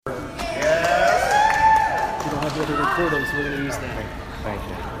the recording, so we're going to use that. Thank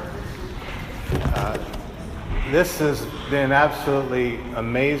you. This has been absolutely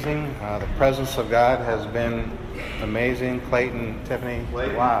amazing. The presence of God has been amazing. Clayton, Tiffany,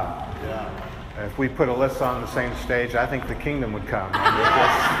 wow. Yeah. If we put Alyssa on the same stage, I think the kingdom would come.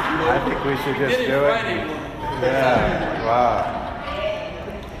 I think we should just do it. Yeah, wow.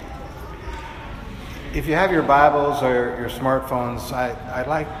 If you have your Bibles or your smartphones, I'd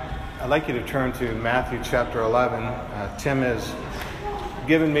like you to turn to Matthew chapter 11. Tim has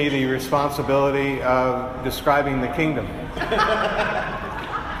given me the responsibility of describing the kingdom.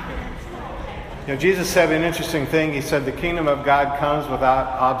 Jesus said an interesting thing. He said the kingdom of God comes without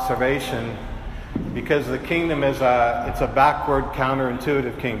observation because the kingdom is it's a backward,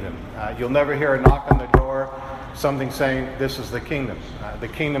 counterintuitive kingdom. You'll never hear a knock on the door, something saying this is the kingdom. The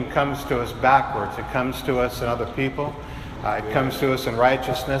kingdom comes to us backwards. It comes to us in other people. It comes to us in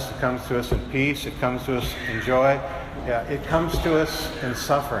righteousness. It comes to us in peace. It comes to us in joy. It comes to us in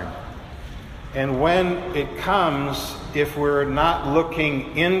suffering. And when it comes, if we're not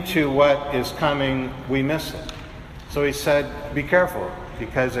looking into what is coming, we miss it. So he said, be careful,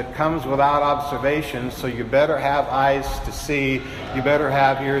 because it comes without observation, so you better have eyes to see, you better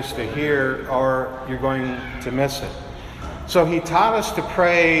have ears to hear, or you're going to miss it. So he taught us to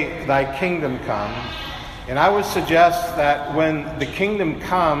pray, thy kingdom come. And I would suggest that when the kingdom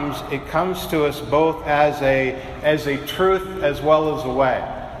comes, it comes to us both as a truth as well as a way.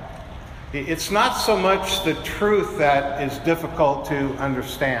 It's not so much the truth that is difficult to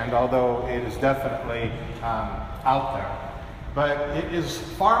understand, although it is definitely out there. But it is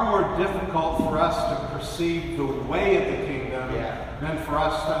far more difficult for us to perceive the way of the kingdom than for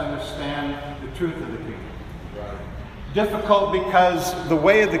us to understand the truth of the kingdom. Right. Difficult because the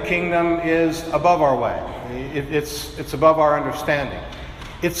way of the kingdom is above our way. It's above our understanding.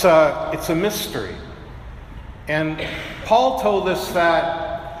 It's a mystery. And Paul told us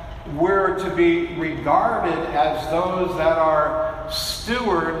that we're to be regarded as those that are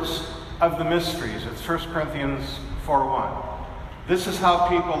stewards of the mysteries. It's 1 Corinthians 4:1. This is how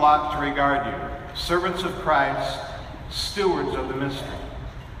people ought to regard you. Servants of Christ, stewards of the mystery.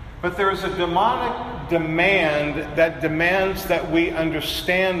 But there is a demonic demand that demands that we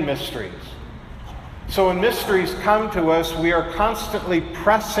understand mysteries. So when mysteries come to us, we are constantly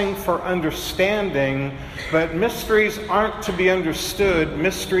pressing for understanding, but mysteries aren't to be understood.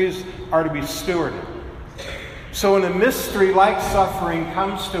 Mysteries are to be stewarded. So when a mystery like suffering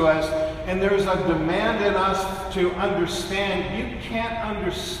comes to us, and there's a demand in us to understand, you can't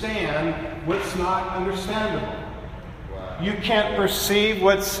understand what's not understandable. You can't perceive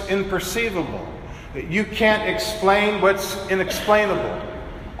what's imperceivable. You can't explain what's inexplainable.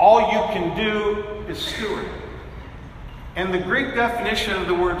 All you can do is steward. And the Greek definition of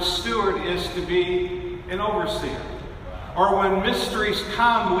the word steward is to be an overseer. Or when mysteries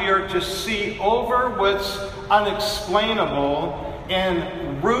come, we are to see over what's unexplainable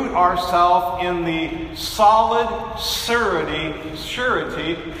and root ourselves in the solid surety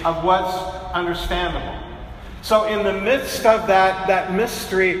of what's understandable. So in the midst of that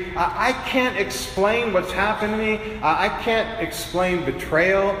mystery, I can't explain what's happened to me. I can't explain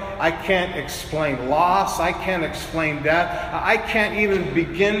betrayal. I can't explain loss. I can't explain death. I can't even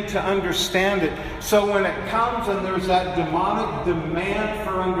begin to understand it. So when it comes and there's that demonic demand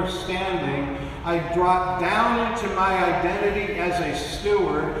for understanding, I drop down into my identity as a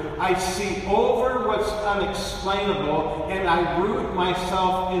steward. I see over what's unexplainable, and I root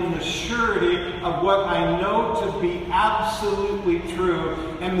myself in the surety of what I know to be absolutely true.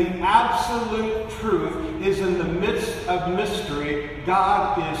 And the absolute truth is in the midst of mystery,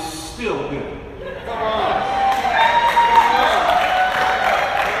 God is still good. Come on.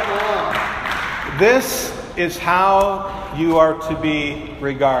 This is how you are to be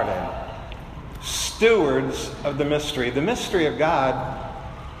regarded. Stewards of the mystery. The mystery of God,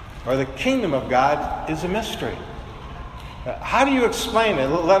 or the kingdom of God, is a mystery. How do you explain it?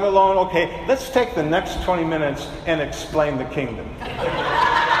 Let alone, okay, let's take the next 20 minutes and explain the kingdom.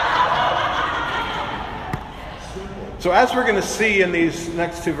 So as we're going to see in these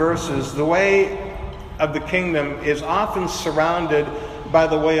next two verses, the way of the kingdom is often surrounded by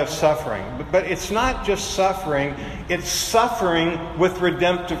the way of suffering. But it's not just suffering, it's suffering with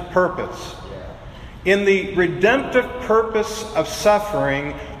redemptive purpose. In the redemptive purpose of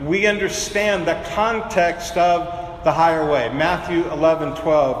suffering, we understand the context of the higher way. Matthew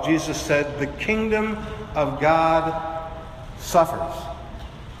 11:12, Jesus said, the kingdom of God suffers.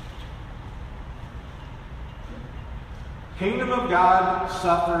 Kingdom of God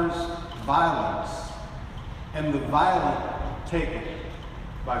suffers violence, and the violent take it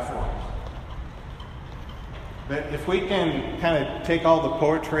by force. But if we can kind of take all the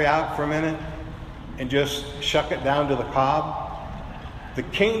poetry out for a minute and just shuck it down to the cob, the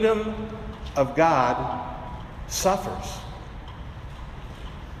kingdom of God suffers.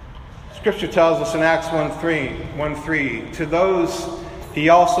 Scripture tells us in Acts 1:3, to those he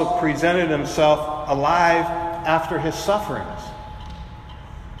also presented himself alive after his sufferings,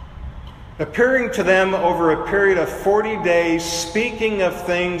 appearing to them over a period of 40 days, speaking of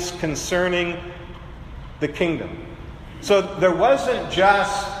things concerning the kingdom. So there wasn't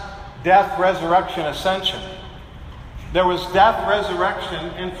just death, resurrection, ascension. There was death, resurrection,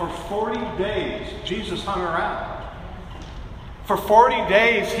 and for 40 days, Jesus hung around. For 40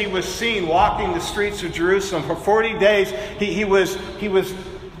 days, he was seen walking the streets of Jerusalem. For 40 days, he was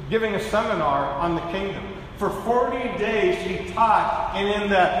giving a seminar on the kingdom. For 40 days, he taught, and in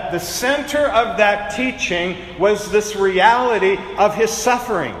the center of that teaching was this reality of his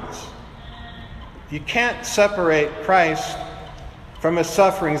sufferings. You can't separate Christ from his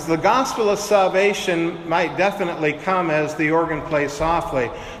sufferings. The gospel of salvation might definitely come as the organ plays softly,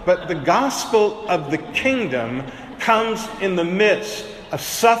 but the gospel of the kingdom comes in the midst of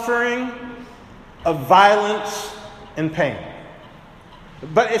suffering, of violence, and pain.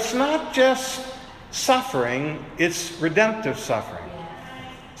 But it's not just suffering, it's redemptive suffering.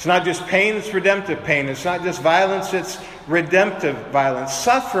 It's not just pain, it's redemptive pain. It's not just violence, it's redemptive violence.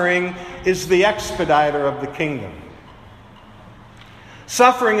 Suffering is the expediter of the kingdom.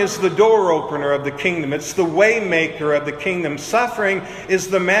 Suffering is the door opener of the kingdom. It's the way maker of the kingdom. Suffering is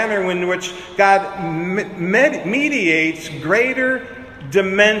the manner in which God mediates greater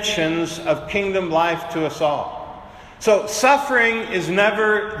dimensions of kingdom life to us all. So suffering is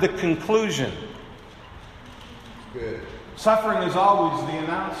never the conclusion. Good. Suffering is always the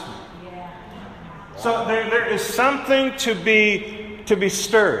announcement. Yeah. So there is something to be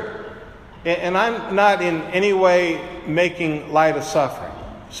stirred. And I'm not in any way making light of suffering,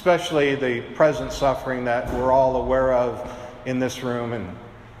 especially the present suffering that we're all aware of in this room and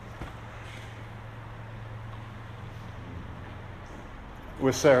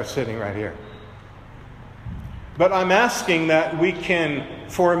with Sarah sitting right here. But I'm asking that we can,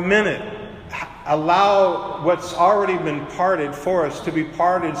 for a minute, allow what's already been parted for us to be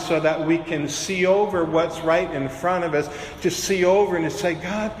parted so that we can see over what's right in front of us, to see over and to say,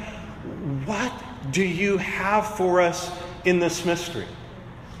 God, what do you have for us in this mystery?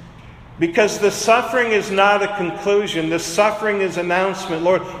 Because the suffering is not a conclusion. The suffering is announcement.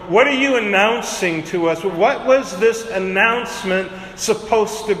 Lord, what are you announcing to us? What was this announcement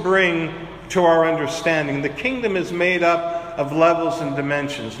supposed to bring to our understanding? The kingdom is made up of levels and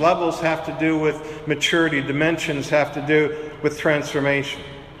dimensions. Levels have to do with maturity. Dimensions have to do with transformation.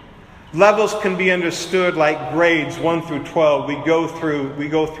 Levels can be understood like grades 1 through 12. We go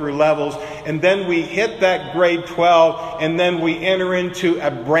through levels, and then we hit that grade 12, and then we enter into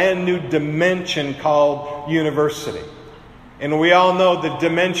a brand new dimension called university. And we all know the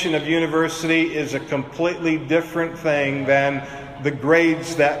dimension of university is a completely different thing than the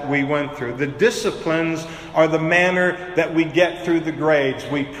grades that we went through. The disciplines are the manner that we get through the grades.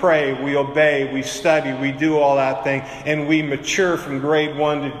 We pray, we obey, we study, we do all that thing, and we mature from grade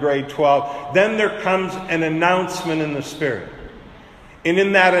 1 to grade 12. Then there comes an announcement in the Spirit. And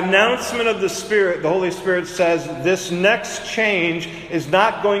in that announcement of the Spirit, the Holy Spirit says this next change is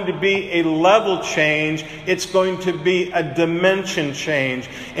not going to be a level change. It's going to be a dimension change.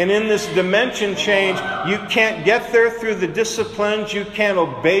 And in this dimension change, you can't get there through the disciplines. You can't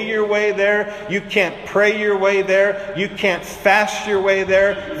obey your way there. You can't pray your way there. You can't fast your way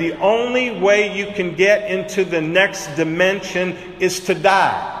there. The only way you can get into the next dimension is to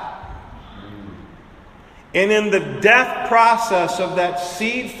die. And in the death process of that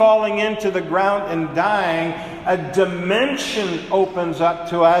seed falling into the ground and dying, a dimension opens up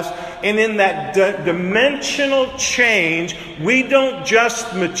to us. And in that dimensional change, we don't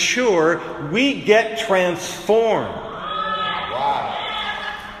just mature, we get transformed. Wow.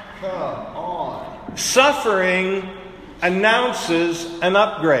 Come on. Suffering announces an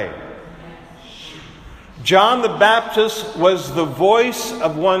upgrade. John the Baptist was the voice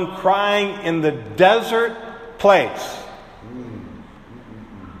of one crying in the desert place,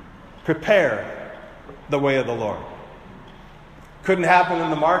 prepare the way of the Lord. Couldn't happen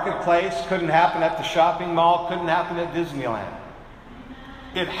in the marketplace, couldn't happen at the shopping mall, couldn't happen at Disneyland.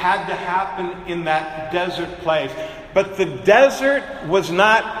 It had to happen in that desert place. But the desert was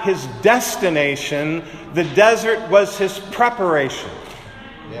not his destination, the desert was his preparation.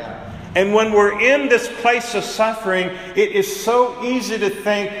 Yeah. And when we're in this place of suffering, it is so easy to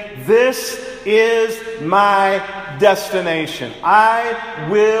think, this is my destination. I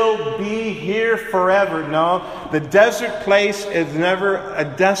will be here forever. No, the desert place is never a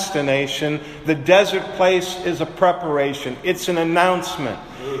destination. The desert place is a preparation. It's an announcement.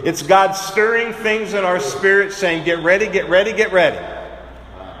 It's God stirring things in our spirit saying, get ready, get ready, get ready.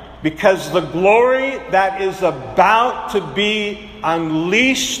 Because the glory that is about to be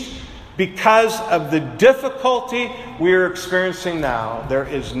unleashed because of the difficulty we are experiencing now, there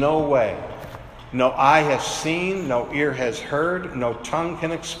is no way. No eye has seen, no ear has heard, no tongue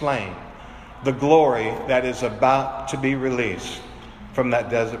can explain the glory that is about to be released from that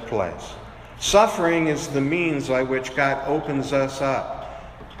desert place. Suffering is the means by which God opens us up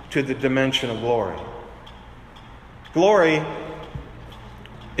to the dimension of glory. Glory,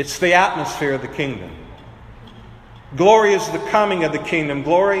 it's the atmosphere of the kingdom. Glory is the coming of the kingdom.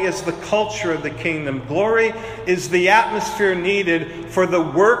 Glory is the culture of the kingdom. Glory is the atmosphere needed for the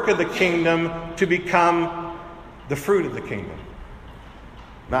work of the kingdom to become the fruit of the kingdom.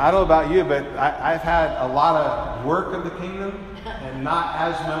 Now, I don't know about you, but I've had a lot of work of the kingdom and not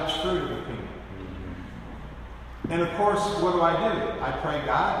as much fruit of the kingdom. And of course, what do? I pray,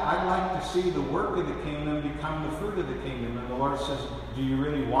 God, I'd like to see the work of the kingdom become the fruit of the kingdom. And the Lord says, do you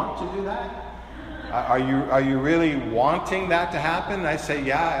really want to do that? Are you really wanting that to happen? I say,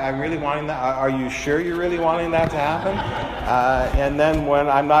 yeah, I'm really wanting that. Are you sure you're really wanting that to happen? And then when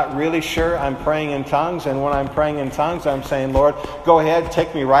I'm not really sure, I'm praying in tongues. And when I'm praying in tongues, I'm saying, Lord, go ahead,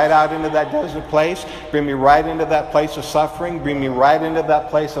 take me right out into that desert place. Bring me right into that place of suffering. Bring me right into that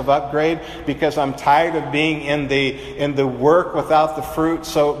place of upgrade, because I'm tired of being in the work without the fruit.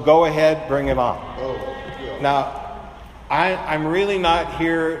 So go ahead, bring it on. Now, I'm really not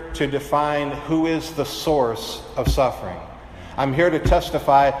here to define who is the source of suffering. I'm here to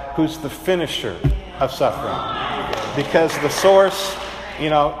testify who's the finisher of suffering. Because the source,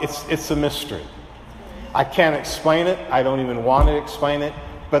 it's a mystery. I can't explain it. I don't even want to explain it.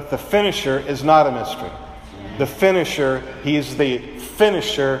 But the finisher is not a mystery. The finisher, he's the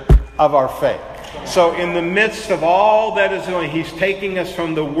finisher of our faith. So in the midst of all that is going, he's taking us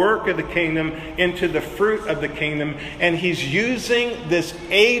from the work of the kingdom into the fruit of the kingdom. And he's using this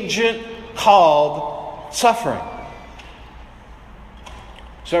agent called suffering.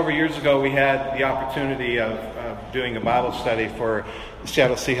 Several years ago, we had the opportunity of doing a Bible study for the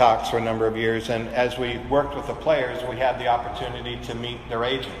Seattle Seahawks for a number of years. And as we worked with the players, we had the opportunity to meet their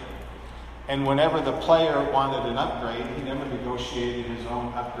agent. And whenever the player wanted an upgrade, he never negotiated his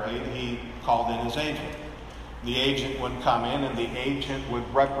own upgrade. He called in his agent. The agent would come in, and the agent would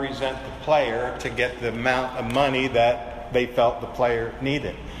represent the player to get the amount of money that they felt the player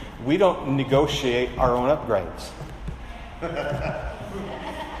needed. We don't negotiate our own upgrades.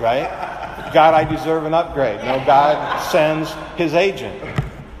 Right? God, I deserve an upgrade. No, God sends his agent.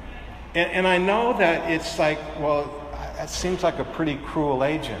 And I know that it's like, well, that seems like a pretty cruel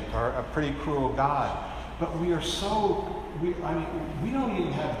agent or a pretty cruel God. But we are so, we don't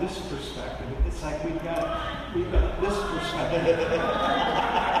even have this perspective. It's like we've got this perspective.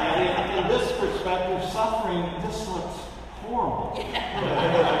 And in this perspective, suffering just looks horrible.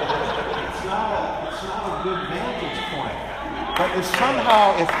 It's not a good vantage point. But if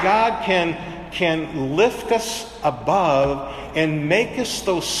somehow, if God can lift us above and make us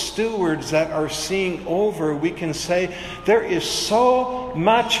those stewards that are seeing over, we can say there is so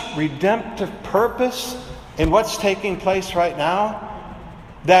much redemptive purpose in what's taking place right now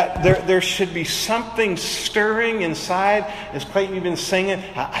that there should be something stirring inside. As Clayton, you've been singing,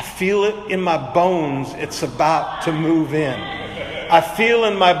 I feel it in my bones. It's about to move in. I feel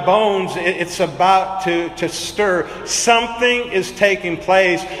in my bones it's about to stir. Something is taking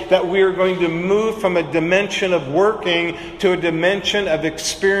place that we are going to move from a dimension of working to a dimension of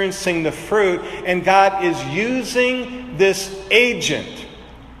experiencing the fruit. And God is using this agent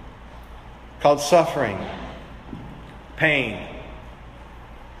called suffering, pain,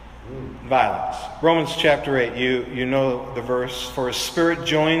 violence. Romans chapter 8, you know the verse. For His Spirit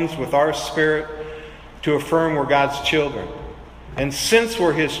joins with our spirit to affirm we're God's children. And since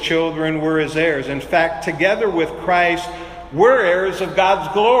we're His children, we're His heirs. In fact, together with Christ, we're heirs of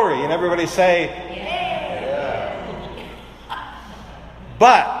God's glory. And everybody say, yeah.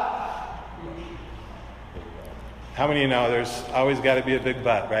 But, how many of you know there's always got to be a big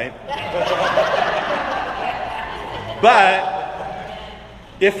but, right? But,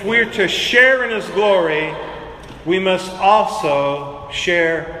 if we're to share in His glory, we must also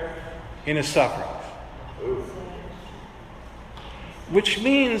share in His suffering. Which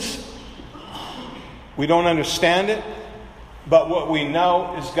means we don't understand it, but what we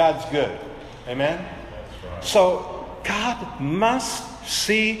know is God's good. Amen? That's right. So God must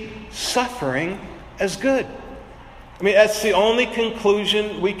see suffering as good. I mean, that's the only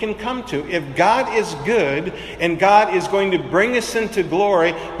conclusion we can come to. If God is good and God is going to bring us into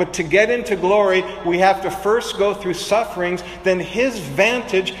glory, but to get into glory, we have to first go through sufferings, then His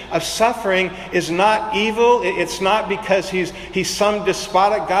vantage of suffering is not evil. It's not because He's some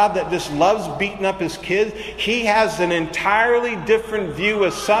despotic God that just loves beating up His kids. He has an entirely different view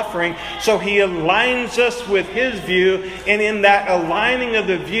of suffering, so He aligns us with His view, and in that aligning of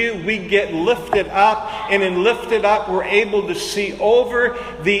the view, we get lifted up, and in lifted up, we're able to see over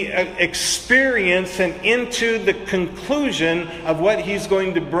the experience and into the conclusion of what He's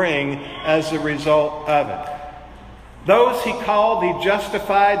going to bring as a result of it. Those He called, He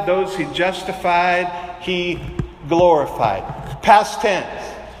justified. Those He justified, He glorified. Past tense.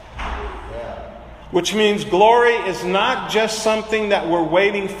 Which means glory is not just something that we're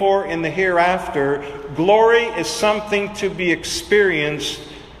waiting for in the hereafter. Glory is something to be experienced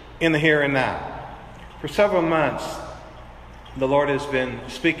in the here and now. For several months, the Lord has been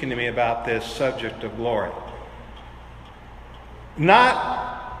speaking to me about this subject of glory.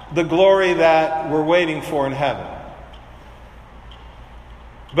 Not the glory that we're waiting for in heaven,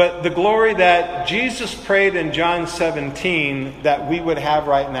 but the glory that Jesus prayed in John 17 that we would have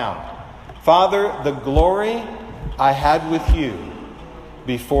right now. Father, the glory I had with you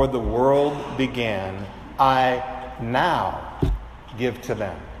before the world began, I now give to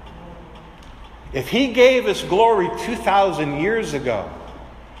them. If He gave us glory 2,000 years ago,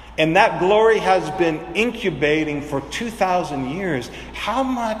 and that glory has been incubating for 2,000 years, how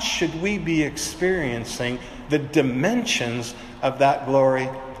much should we be experiencing the dimensions of that glory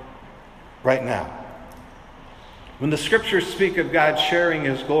right now? When the Scriptures speak of God sharing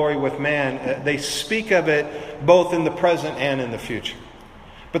His glory with man, they speak of it both in the present and in the future.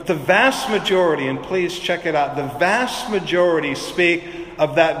 But the vast majority, and please check it out, the vast majority speak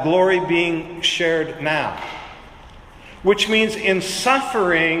of that glory being shared now. Which means in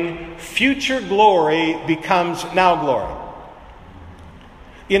suffering, future glory becomes now glory.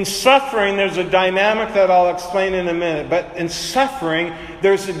 In suffering, there's a dynamic that I'll explain in a minute. But in suffering,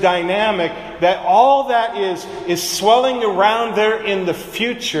 there's a dynamic that all that is swelling around there in the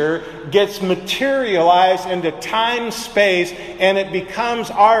future gets materialized into time, space, and it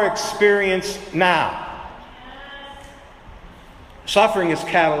becomes our experience now. Suffering is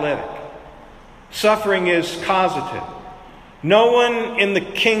catalytic. Suffering is causative. No one in the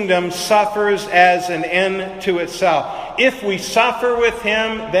kingdom suffers as an end to itself. If we suffer with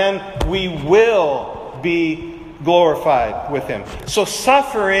Him, then we will be glorified with Him. So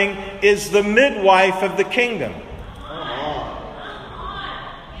suffering is the midwife of the kingdom.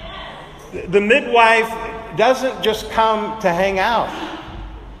 The midwife doesn't just come to hang out.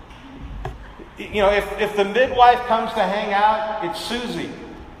 You know, if the midwife comes to hang out, it's Susie.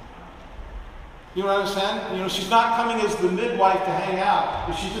 You know what I'm saying? You know, she's not coming as the midwife to hang out.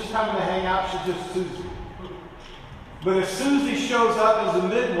 If she's just coming to hang out, she's just Susie. But if Susie shows up as a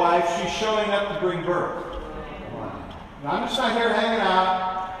midwife, she's showing up to bring birth. Now, I'm just not here hanging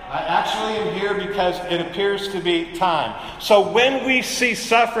out. I actually am here because it appears to be time. So when we see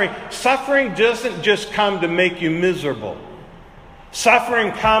suffering, suffering doesn't just come to make you miserable.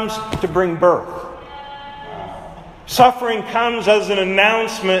 Suffering comes to bring birth. Suffering comes as an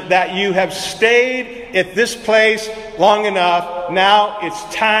announcement that you have stayed at this place long enough. Now it's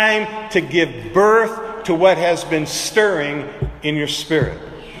time to give birth to what has been stirring in your spirit.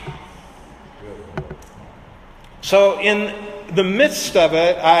 So in the midst of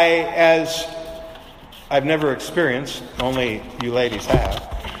it, as I've never experienced, only you ladies have.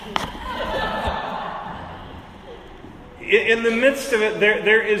 In the midst of it,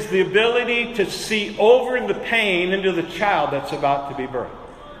 there is the ability to see over the pain into the child that's about to be birthed.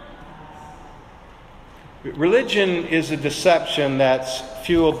 Religion is a deception that's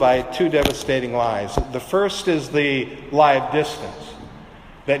fueled by two devastating lies. The first is the lie of distance.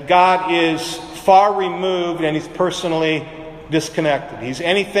 That God is far removed and He's personally disconnected. He's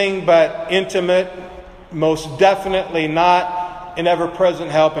anything but intimate, most definitely not an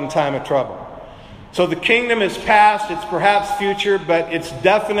ever-present help in time of trouble. So the kingdom is past, it's perhaps future, but it's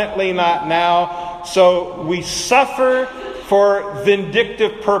definitely not now. So we suffer for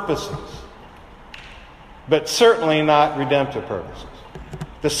vindictive purposes, but certainly not redemptive purposes.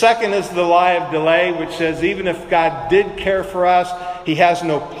 The second is the lie of delay, which says even if God did care for us, He has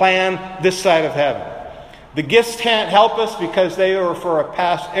no plan this side of heaven. The gifts can't help us because they were for a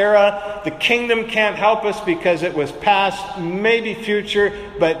past era. The kingdom can't help us because it was past, maybe future,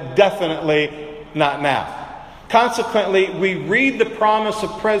 but definitely not now. Consequently, we read the promise of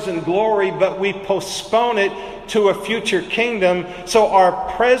present glory, but we postpone it to a future kingdom, so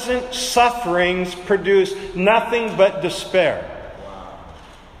our present sufferings produce nothing but despair.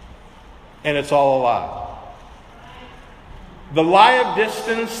 And it's all a lie. The lie of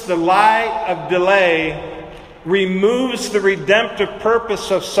distance, the lie of delay, removes the redemptive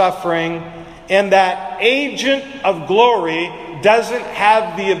purpose of suffering, and that agent of glory doesn't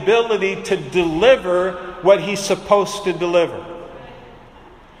have the ability to deliver what he's supposed to deliver.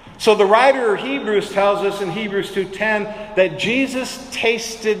 So the writer of Hebrews tells us in Hebrews 2:10 that Jesus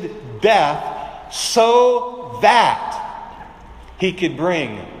tasted death so that he could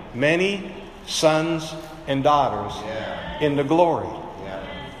bring many sons and daughters into glory.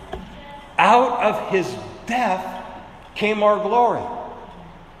 Out of his death came our glory.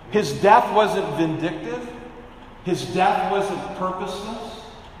 His death wasn't vindictive. His death wasn't purposeless.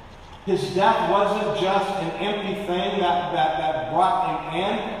 His death wasn't just an empty thing that brought an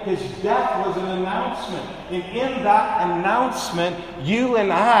end. His death was an announcement. And in that announcement, you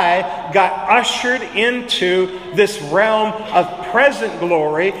and I got ushered into this realm of present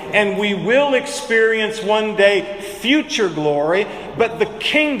glory, and we will experience one day future glory. But the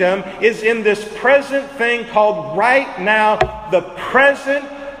kingdom is in this present thing called right now, the present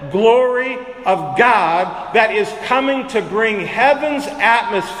glory of God that is coming to bring heaven's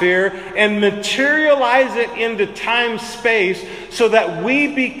atmosphere and materialize it into time-space so that we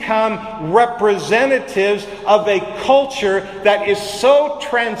become representatives of a culture that is so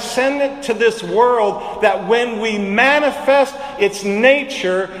transcendent to this world that when we manifest its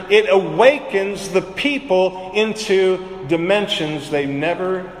nature, it awakens the people into dimensions they've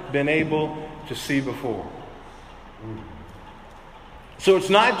never been able to see before. So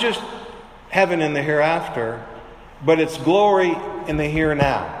it's not just heaven in the hereafter, but it's glory in the here and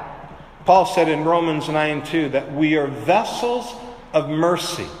now. Paul said in Romans 9:2 that we are vessels of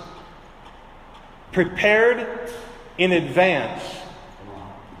mercy, prepared in advance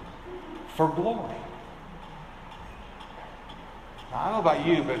for glory. Now, I don't know about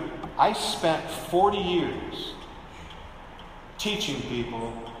you, but I spent 40 years teaching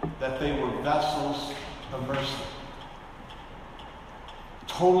people that they were vessels of mercy.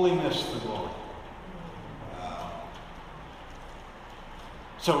 Totally missed the glory.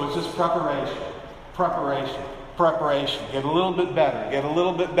 So it's just preparation. Get a little bit better.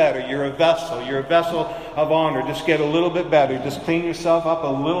 You're a vessel of honor. Just get a little bit better. Just clean yourself up a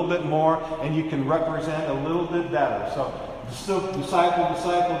little bit more, and you can represent a little bit better. So still disciple,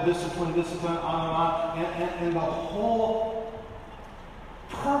 discipline, on and on. And the whole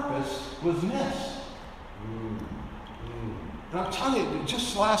purpose was missed. And I'm telling you,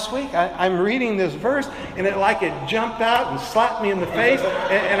 just last week, I'm reading this verse, and it jumped out and slapped me in the face,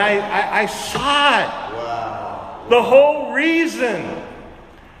 and I saw it. Wow. The whole reason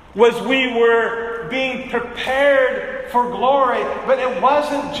was we were being prepared for glory, but it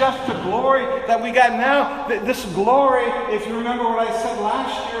wasn't just the glory that we got now. This glory, if you remember what I said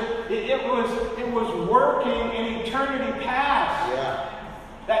last year, it was working in eternity past. Yeah.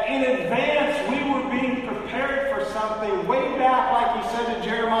 That in advance we were being prepared for something way back, like he said in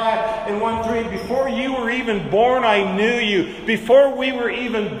Jeremiah in 1:3, before you were even born, I knew you. Before we were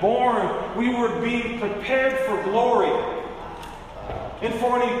even born, we were being prepared for glory. And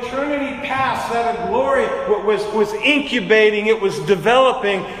for an eternity past, that glory was incubating, it was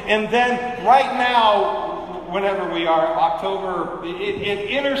developing, and then right now, whenever we are, October, it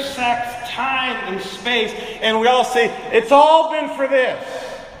intersects time and space, and we all say, it's all been for this.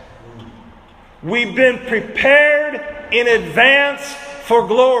 We've been prepared in advance for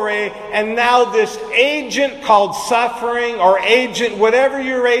glory, and now this agent called suffering, or agent, whatever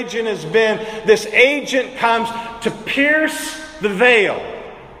your agent has been, this agent comes to pierce the veil.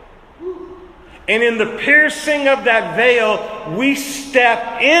 And in the piercing of that veil, we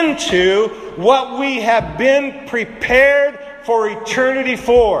step into what we have been prepared for eternity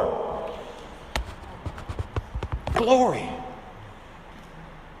for. Glory.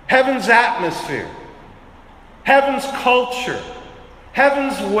 Heaven's atmosphere, heaven's culture,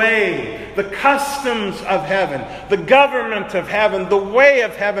 heaven's way, the customs of heaven, the government of heaven, the way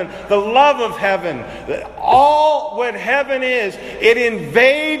of heaven, the love of heaven. All what heaven is, it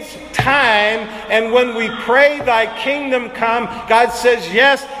invades time, and when we pray, thy kingdom come, God says,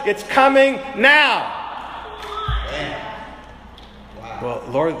 yes, it's coming now. Wow. Well,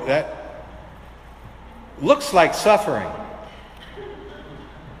 Lord, that looks like suffering.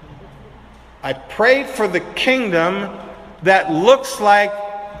 I prayed for the kingdom that looks like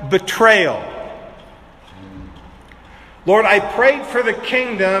betrayal. Lord, I prayed for the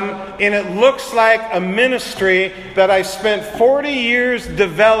kingdom, and it looks like a ministry that I spent 40 years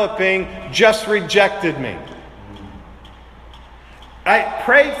developing just rejected me. I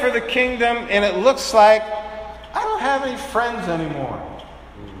prayed for the kingdom, and it looks like I don't have any friends anymore.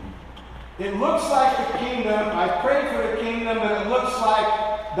 It looks like the kingdom, I prayed for the kingdom, but it looks like ...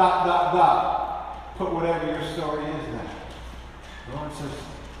 Put whatever your story is then. The Lord says,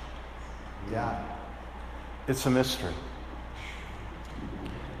 yeah, it's a mystery.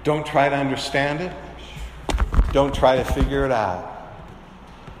 Don't try to understand it. Don't try to figure it out.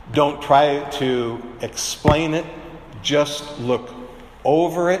 Don't try to explain it. Just look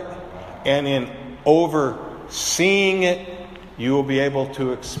over it, and in overseeing it, you will be able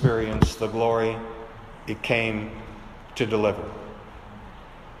to experience the glory it came to deliver.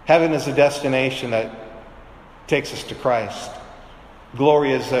 Heaven is a destination that takes us to Christ.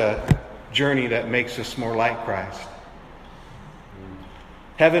 Glory is a journey that makes us more like Christ.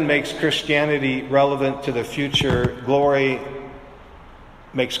 Heaven makes Christianity relevant to the future. Glory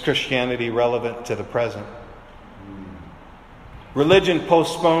makes Christianity relevant to the present. Religion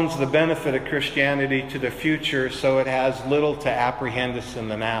postpones the benefit of Christianity to the future, so it has little to apprehend us in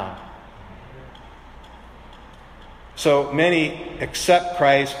the now. So many accept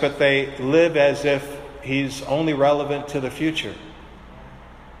Christ, but they live as if He's only relevant to the future.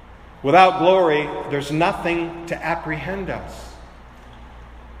 Without glory, there's nothing to apprehend us.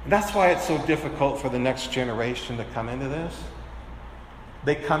 And that's why it's so difficult for the next generation to come into this.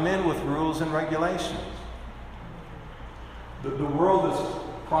 They come in with rules and regulations. The world is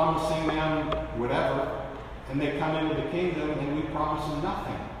promising them whatever, and they come into the kingdom and we promise them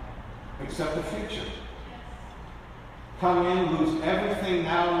nothing except the future. Come in, lose everything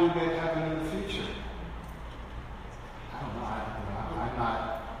now, and you get heaven in the future. I don't know. I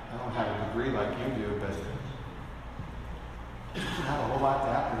don't have a degree like you do, but it doesn't have a whole lot to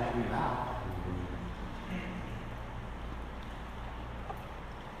apprehend me now.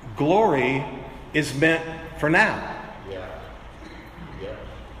 Glory is meant for now.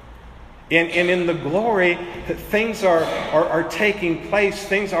 And in the glory, things are taking place.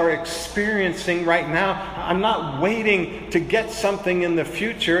 Things are experiencing right now. I'm not waiting to get something in the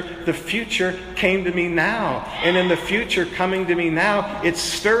future. The future came to me now. And in the future coming to me now, it's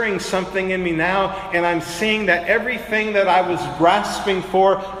stirring something in me now. And I'm seeing that everything that I was grasping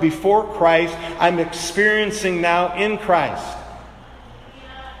for before Christ, I'm experiencing now in Christ.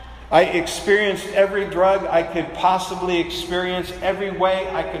 I experienced every drug I could possibly experience, every way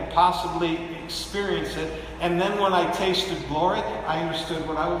I could possibly experience it. And then when I tasted glory, I understood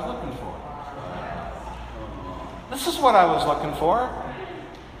what I was looking for. This is what I was looking for.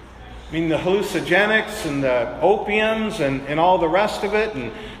 I mean, the hallucinogenics and the opiums and all the rest of it.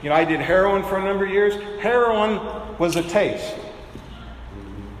 And, I did heroin for a number of years. Heroin was a taste.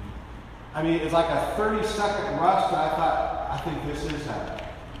 I mean, it's like a 30-second rush, and I thought, I think this is heaven.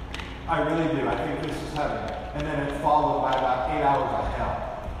 I really do. I think this is heaven. And then it's followed by about 8 hours of hell.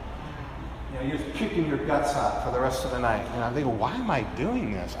 You're just puking your guts out for the rest of the night. And I think, why am I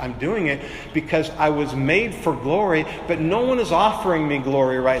doing this? I'm doing it because I was made for glory, but no one is offering me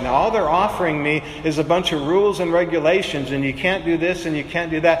glory right now. All they're offering me is a bunch of rules and regulations, and you can't do this and you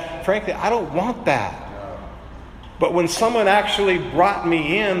can't do that. Frankly, I don't want that. But when someone actually brought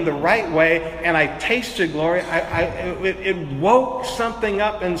me in the right way and I tasted glory, it woke something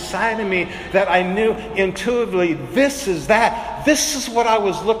up inside of me that I knew intuitively, this is that. This is what I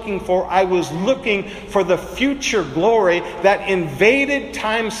was looking for. I was looking for the future glory that invaded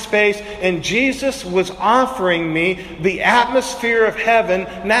time, space, and Jesus was offering me the atmosphere of heaven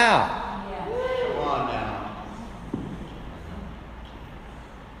now.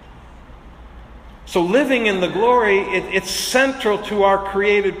 So living in the glory, it's central to our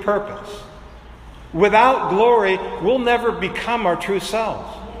created purpose. Without glory, we'll never become our true selves.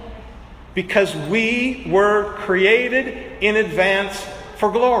 Because we were created in advance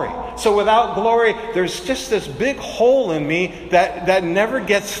for glory. So without glory, there's just this big hole in me that never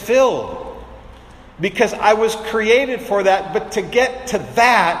gets filled. Because I was created for that, but to get to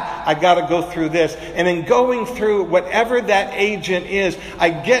that, I got to go through this. And in going through whatever that agent is, I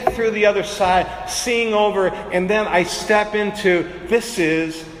get through the other side, seeing over, and then I step into, this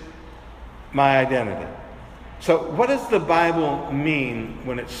is my identity. So what does the Bible mean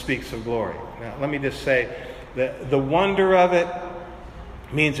when it speaks of glory? Now, let me just say that the wonder of it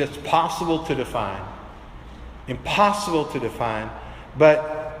means it's possible to define. Impossible to define,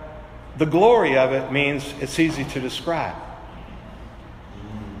 but the glory of it means it's easy to describe.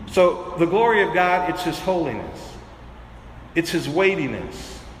 So the glory of God, it's His holiness. It's His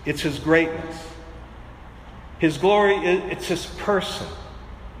weightiness. It's His greatness. His glory, it's His person.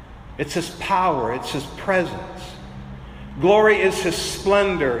 It's His power. It's His presence. Glory is His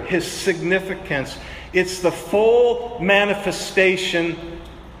splendor, His significance. It's the full manifestation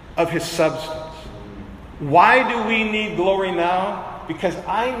of His substance. Why do we need glory now? Because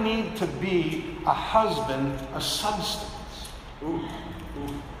I need to be a husband of substance.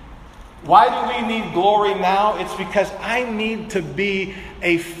 Why do we need glory now? It's because I need to be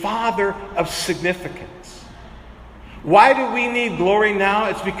a father of significance. Why do we need glory now?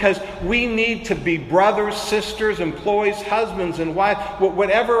 It's because we need to be brothers, sisters, employees, husbands, and wives.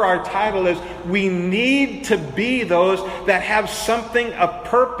 Whatever our title is, we need to be those that have something of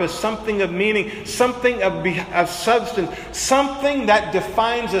purpose, something of meaning, something of substance, something that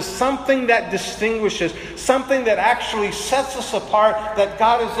defines us, something that distinguishes, something that actually sets us apart, that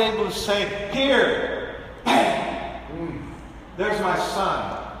God is able to say, here, bang, there's my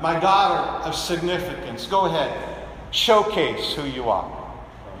son, my daughter of significance. Go ahead. Showcase who you are.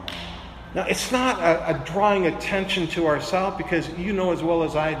 Now, it's not a drawing attention to ourselves, because you know as well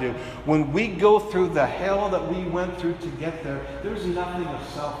as I do, when we go through the hell that we went through to get there, there's nothing of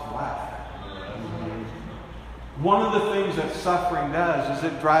self left. One of the things that suffering does is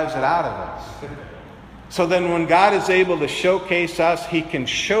it drives it out of us. So then when God is able to showcase us, He can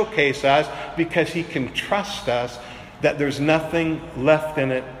showcase us because He can trust us that there's nothing left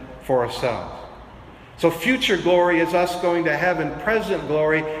in it for ourselves. So future glory is us going to heaven. Present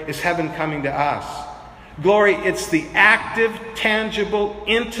glory is heaven coming to us. Glory, it's the active, tangible,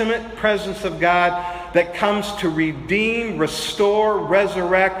 intimate presence of God that comes to redeem, restore,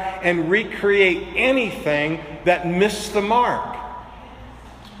 resurrect, and recreate anything that missed the mark.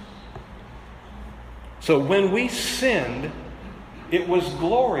 So when we sinned, it was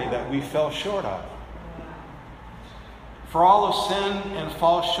glory that we fell short of. For all have sinned and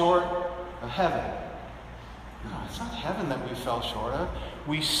fall short of heaven. No, it's not heaven that we fell short of.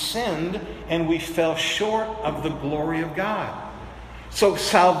 We sinned and we fell short of the glory of God. So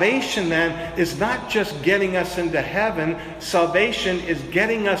salvation then is not just getting us into heaven. Salvation is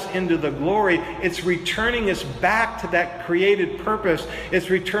getting us into the glory. It's returning us back to that created purpose. It's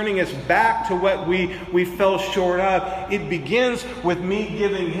returning us back to what we fell short of. It begins with me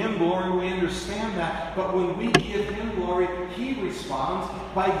giving Him glory. We understand that. But when we give Him glory, He responds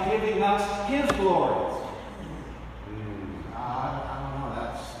by giving us His glory.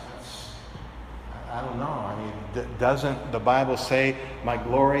 I don't know. I mean, doesn't the Bible say, my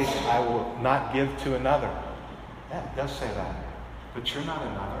glory I will not give to another? Yeah, it does say that. But you're not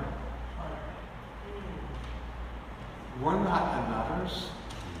another. We're not anothers.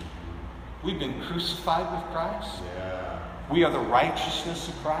 We've been crucified with Christ. Yeah. We are the righteousness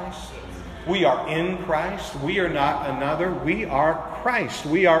of Christ. We are in Christ. We are not another. We are Christ.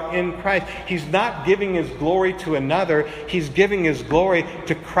 We are in Christ. He's not giving His glory to another. He's giving His glory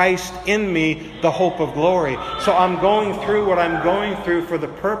to Christ in me, the hope of glory. So I'm going through what I'm going through for the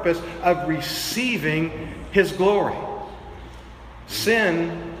purpose of receiving His glory.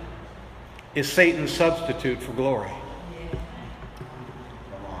 Sin is Satan's substitute for glory.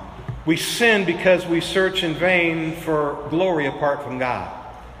 We sin because we search in vain for glory apart from God.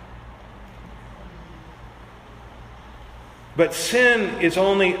 But sin is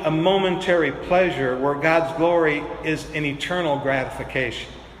only a momentary pleasure, where God's glory is an eternal gratification.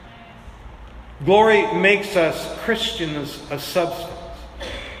 Glory makes us Christians of substance.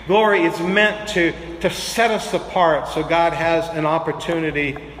 Glory is meant to set us apart so God has an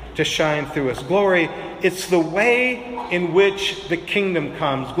opportunity to shine through us. Glory, it's the way in which the kingdom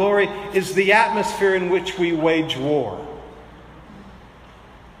comes. Glory is the atmosphere in which we wage war.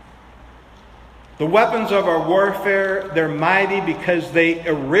 The weapons of our warfare, they're mighty because they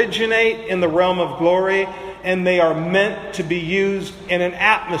originate in the realm of glory, and they are meant to be used in an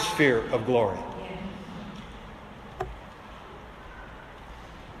atmosphere of glory.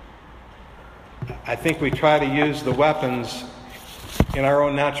 I think we try to use the weapons in our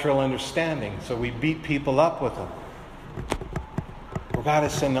own natural understanding, so we beat people up with them. Well, God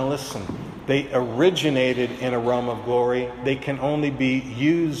is saying, now listen, they originated in a realm of glory. They can only be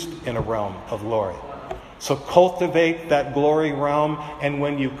used in a realm of glory. So cultivate that glory realm, and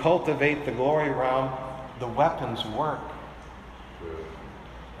when you cultivate the glory realm, the weapons work.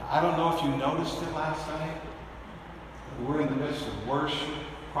 I don't know if you noticed it last night. We're in the midst of worship,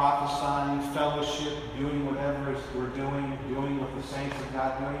 prophesying, fellowship, doing whatever we're doing what the saints of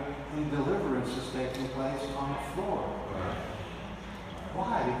God doing, and deliverance is taking place on the floor.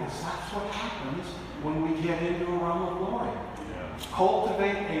 Why? Because that's what happens when we get into a realm of glory. Yeah.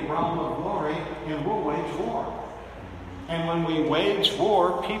 Cultivate a realm of glory and we'll wage war. And when we wage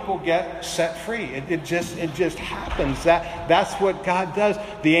war, people get set free. It just happens. That's what God does.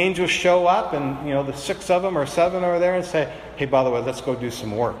 The angels show up, and the 6 of them or 7 are there and say, hey, by the way, let's go do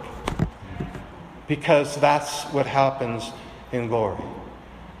some work. because that's what happens in glory.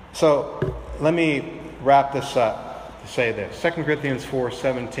 So let me wrap this up to say this. 2 Corinthians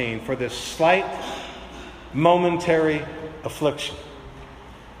 4:17, for this slight momentary affliction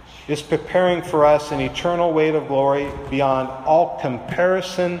is preparing for us an eternal weight of glory beyond all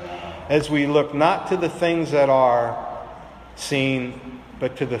comparison, as we look not to the things that are seen,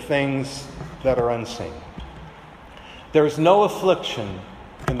 but to the things that are unseen. There is no affliction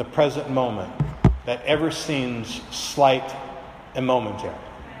in the present moment that ever seems slight and momentary.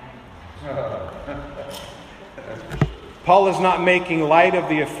 Paul is not making light of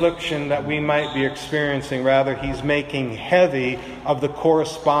the affliction that we might be experiencing. Rather, he's making heavy of the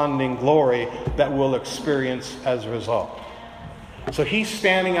corresponding glory that we'll experience as a result. So he's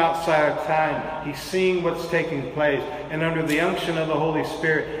standing outside of time. He's seeing what's taking place. And under the unction of the Holy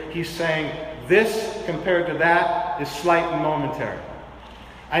Spirit, he's saying, this compared to that is slight and momentary.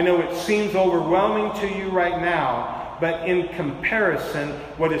 I know it seems overwhelming to you right now, but in comparison,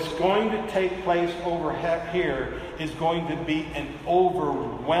 what is going to take place over here is going to be an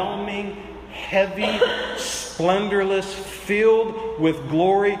overwhelming, heavy, splendorless, filled with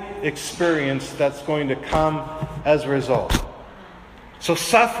glory experience that's going to come as a result. So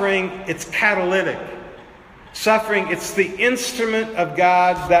suffering, it's catalytic. Suffering, it's the instrument of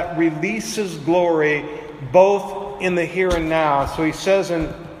God that releases glory both in the here and now. So he says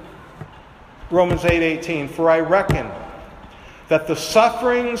in Romans 8:18, for I reckon that the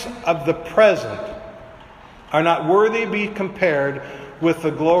sufferings of the present are not worthy to be compared with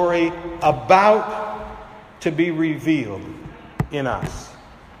the glory about to be revealed in us.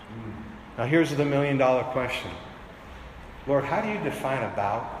 Now here's the $1 million question. Lord, how do you define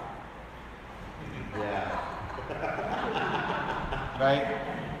about? Yeah. Right?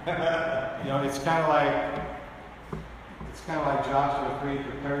 You know, it's kind of like Joshua 3,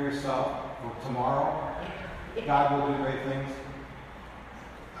 prepare yourself for tomorrow. God will do great things.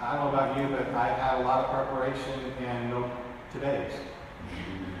 I don't know about you, but I've had a lot of preparation and no today's.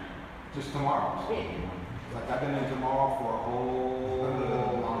 Just tomorrow's. Like I've been in tomorrow for a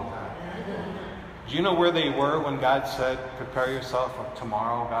whole long time. Do you know where they were when God said, prepare yourself for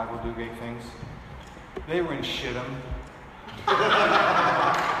tomorrow, God will do great things? They were in Shittim. I'm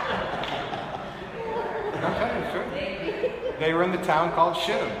telling you the truth. They were in the town called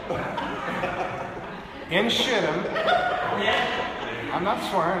Shittim. In Shittim, I'm not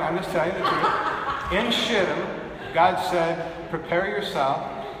swearing, I'm just telling you the truth. In Shittim, God said, prepare yourself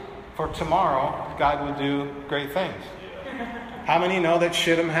for tomorrow, God will do great things. How many know that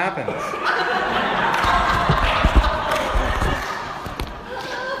Shittim happens?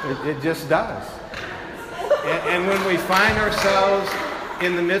 It just does. And when we find ourselves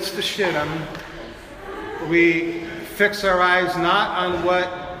in the midst of Shittim, we fix our eyes not on what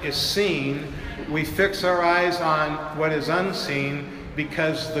is seen, we fix our eyes on what is unseen,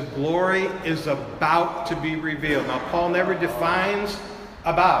 because the glory is about to be revealed. Now, Paul never defines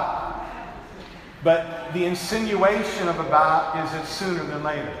about, but the insinuation of about is it's sooner than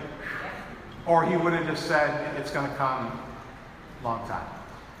later. Or he would have just said it's going to come a long time.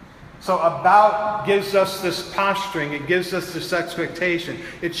 So about gives us this posturing. It gives us this expectation.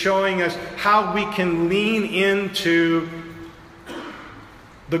 It's showing us how we can lean into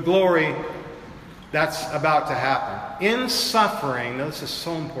the glory that's about to happen. In suffering, now this is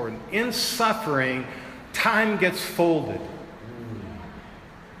so important, in suffering, time gets folded.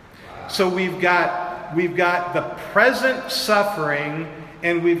 So we've got the present suffering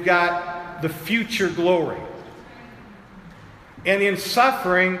and we've got the future glory. And in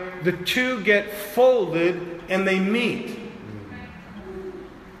suffering, the two get folded and they meet.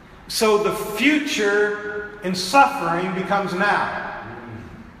 So the future in suffering becomes now.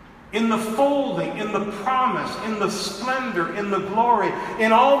 In the folding, in the promise, in the splendor, in the glory,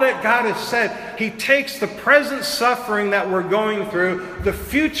 in all that God has said, He takes the present suffering that we're going through, the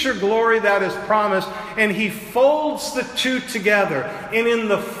future glory that is promised, and He folds the two together. And in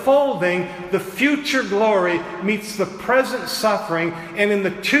the folding, the future glory meets the present suffering, and in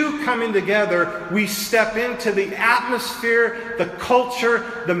the two coming together, we step into the atmosphere, the culture,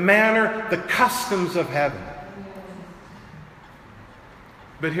 the manner, the customs of heaven.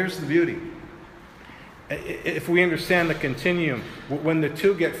 But here's the beauty. If we understand the continuum, when the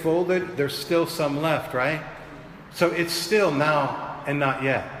two get folded, there's still some left, right? So it's still now and not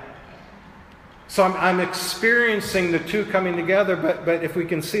yet. So I'm experiencing the two coming together, but if we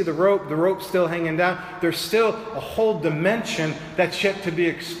can see the rope's still hanging down, there's still a whole dimension that's yet to be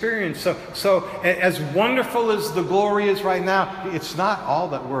experienced. So as wonderful as the glory is right now, it's not all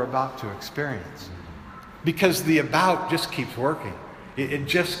that we're about to experience. Because the about just keeps working. It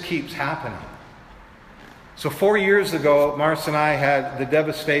just keeps happening. So 4 years ago, Marcia and I had the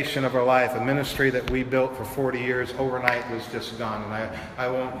devastation of our life. A ministry that we built for 40 years overnight was just gone. And I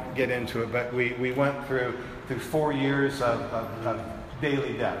won't get into it, but we went through 4 years of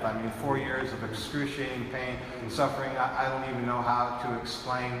daily death. I mean, 4 years of excruciating pain and suffering. I don't even know how to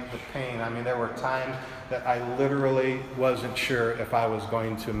explain the pain. I mean, there were times that I literally wasn't sure if I was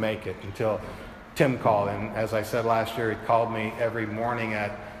going to make it until Tim called. And as I said last year, he called me every morning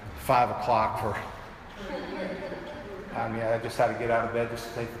at 5 o'clock for... I mean, I just had to get out of bed just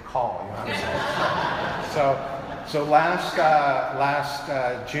to take the call, you know what I'm saying? So last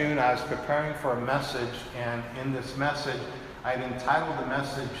June, I was preparing for a message, and in this message, I had entitled the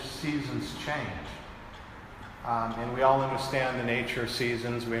message, Seasons Change. And we all understand the nature of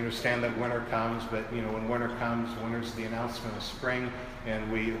seasons. We understand that winter comes, but, you know, when winter comes, winter's the announcement of spring,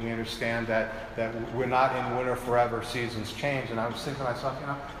 and we understand that we're not in winter forever, seasons change. And I was thinking to myself, you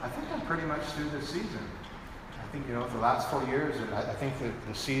know, I think I'm pretty much through this season. I think, you know, for the last 4 years, and I think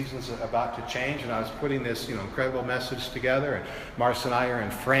the season's about to change, and I was putting this, you know, incredible message together, and Marcia and I are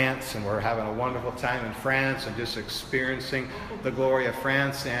in France, and we're having a wonderful time in France, and just experiencing the glory of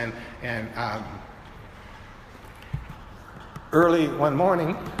France, and early one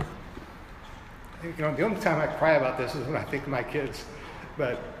morning, you know, the only time I cry about this is when I think of my kids,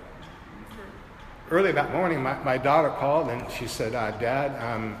 but early that morning, my daughter called and she said, "Dad,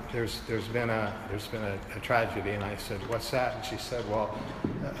 there's been a tragedy." And I said, "What's that?" And she said, "Well,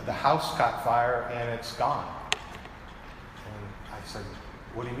 the house caught fire and it's gone." And I said,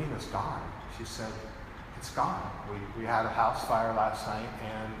 "What do you mean it's gone?" She said, "It's gone. We had a house fire last night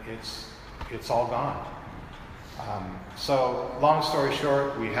and it's all gone." So long story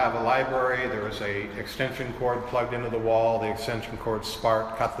short, we have a library. There was a extension cord plugged into the wall. The extension cord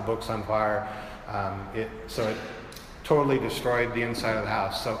sparked, caught the books on fire. It totally destroyed the inside of the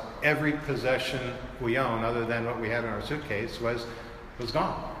house. So every possession we own, other than what we had in our suitcase, was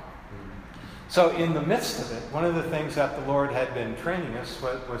gone. So in the midst of it, one of the things that the Lord had been training us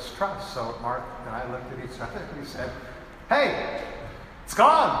was trust. So Mark and I looked at each other and we said, "Hey, it's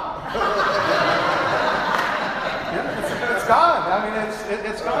gone." Yeah, it's gone. I mean,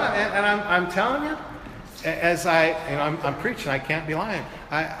 it's gone. And I'm telling you, as I'm preaching, I can't be lying.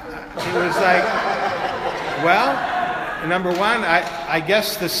 It was like, well, number one, I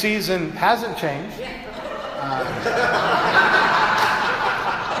guess the season hasn't changed.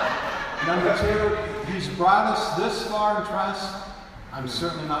 Number two, He's brought us this far in trust. I'm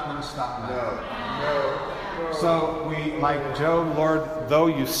certainly not going to stop now. No. So we, like Job, "Lord, though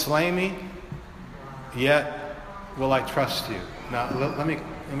you slay me, yet will I trust you." Now, let me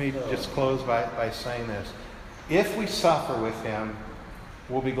just close by saying this. If we suffer with Him,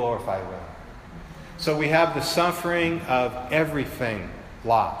 we'll be glorified with Him. So we have the suffering of everything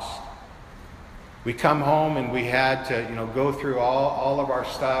lost. We come home and we had to, you know, go through all of our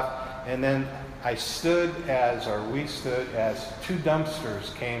stuff, and then we stood as two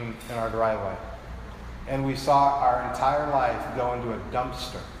dumpsters came in our driveway, and we saw our entire life go into a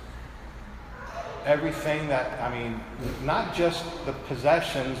dumpster. Everything that, I mean, not just the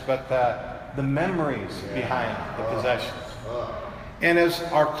possessions, but the memories behind the possessions. And as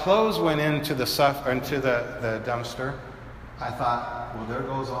our clothes went into the dumpster, I thought, well, there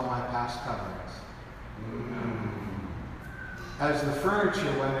goes all my past coverings. As the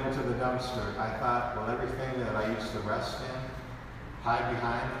furniture went into the dumpster, I thought, well, everything that I used to rest in, hide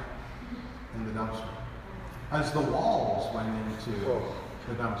behind, in the dumpster. As the walls went into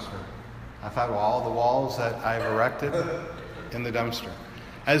the dumpster, I thought, well, all the walls that I've erected in the dumpster.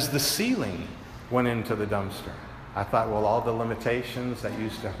 As the ceiling went into the dumpster, I thought, well, all the limitations that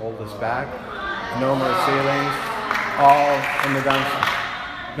used to hold us back, no more ceilings, all in the dumpster.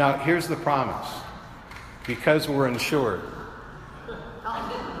 Now, here's the promise. Because we're insured,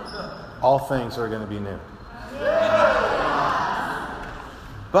 all things are going to be new.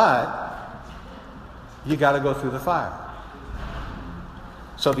 But you got to go through the fire.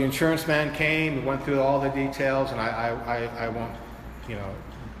 So the insurance man came and went through all the details, and I won't, you know,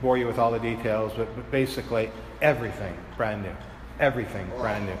 bore you with all the details, but basically everything brand new. Everything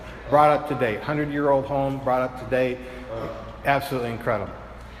brand new. Brought up to date. 100-year-old home, brought up to date. Absolutely incredible.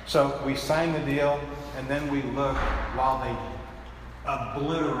 So we signed the deal, and then we looked while they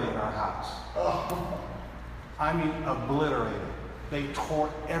obliterate our house. I mean, obliterated. They tore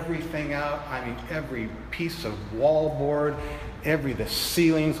everything out. I mean, every piece of wallboard, the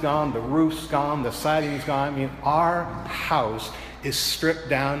ceiling's gone, the roof's gone, the siding's gone. I mean, our house is stripped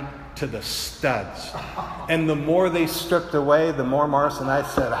down to the studs. And the more they stripped away, the more Marcia and I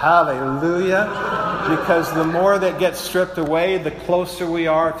said, hallelujah. Because the more that gets stripped away, the closer we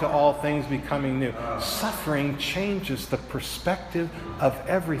are to all things becoming new. Suffering changes the perspective of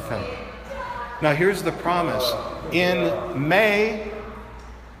everything. Now here's the promise. In May,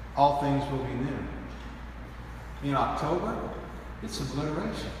 all things will be new. In October, it's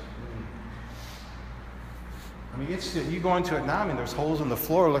obliteration. I mean, you go into it now, I mean, there's holes in the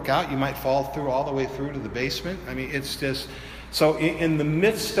floor. Look out, you might fall through all the way through to the basement. I mean, it's just... So in the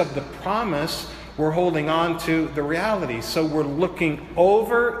midst of the promise, we're holding on to the reality. So we're looking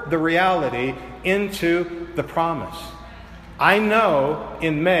over the reality into the promise. I know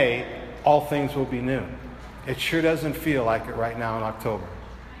in May, all things will be new. It sure doesn't feel like it right now in October.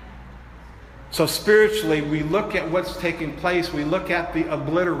 So spiritually, we look at what's taking place. We look at the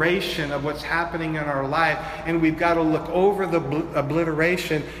obliteration of what's happening in our life. And we've got to look over the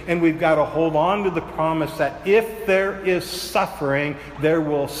obliteration. And we've got to hold on to the promise that if there is suffering, there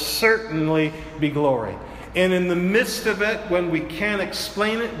will certainly be glory. And in the midst of it, when we can't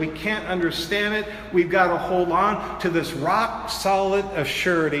explain it, we can't understand it, we've got to hold on to this rock-solid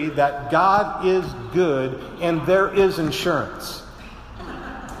assurity that God is good and there is insurance.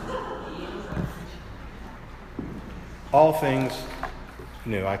 All things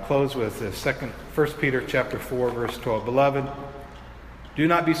new. I close with this. 1 Peter chapter 4, verse 12. Beloved, do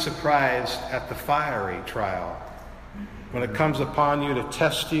not be surprised at the fiery trial when it comes upon you to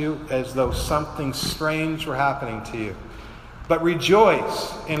test you as though something strange were happening to you. But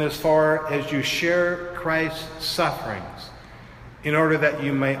rejoice in as far as you share Christ's sufferings, in order that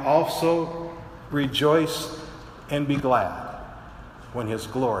you may also rejoice and be glad when His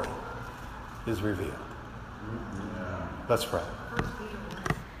glory is revealed. Let's pray.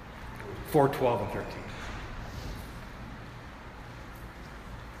 4:12 and 13.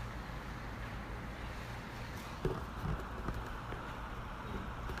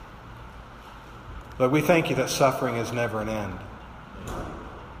 Lord, we thank you that suffering is never an end.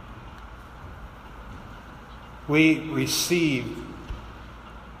 We receive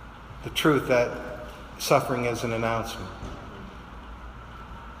the truth that suffering is an announcement.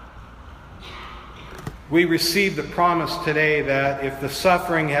 We receive the promise today that if the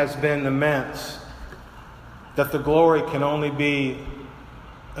suffering has been immense, that the glory can only be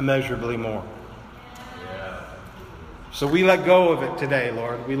immeasurably more. So we let go of it today,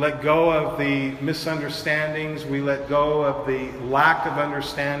 Lord. We let go of the misunderstandings. We let go of the lack of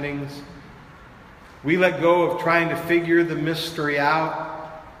understandings. We let go of trying to figure the mystery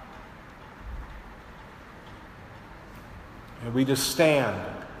out. And we just stand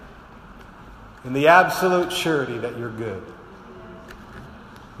in the absolute surety that you're good.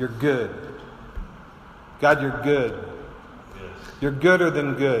 You're good. God, you're good. You're gooder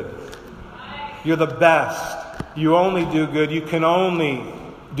than good. You're the best. You only do good. You can only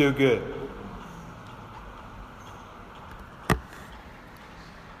do good.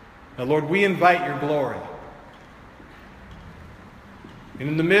 Now, Lord, we invite your glory. And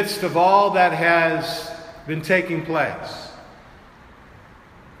in the midst of all that has been taking place,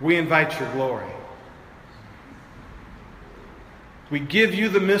 we invite your glory. We give you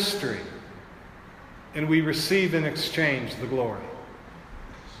the mystery, and we receive in exchange the glory.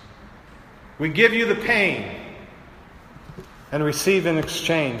 We give you the pain, and receive in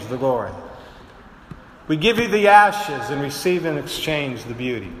exchange the glory. We give you the ashes and receive in exchange the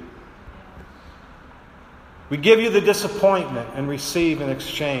beauty. We give you the disappointment and receive in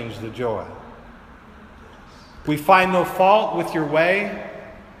exchange the joy. We find no fault with your way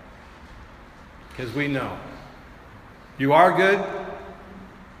because we know you are good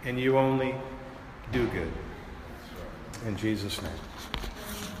and you only do good. In Jesus' name.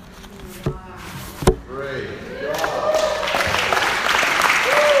 Praise God.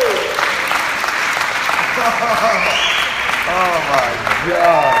 Oh my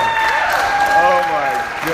God.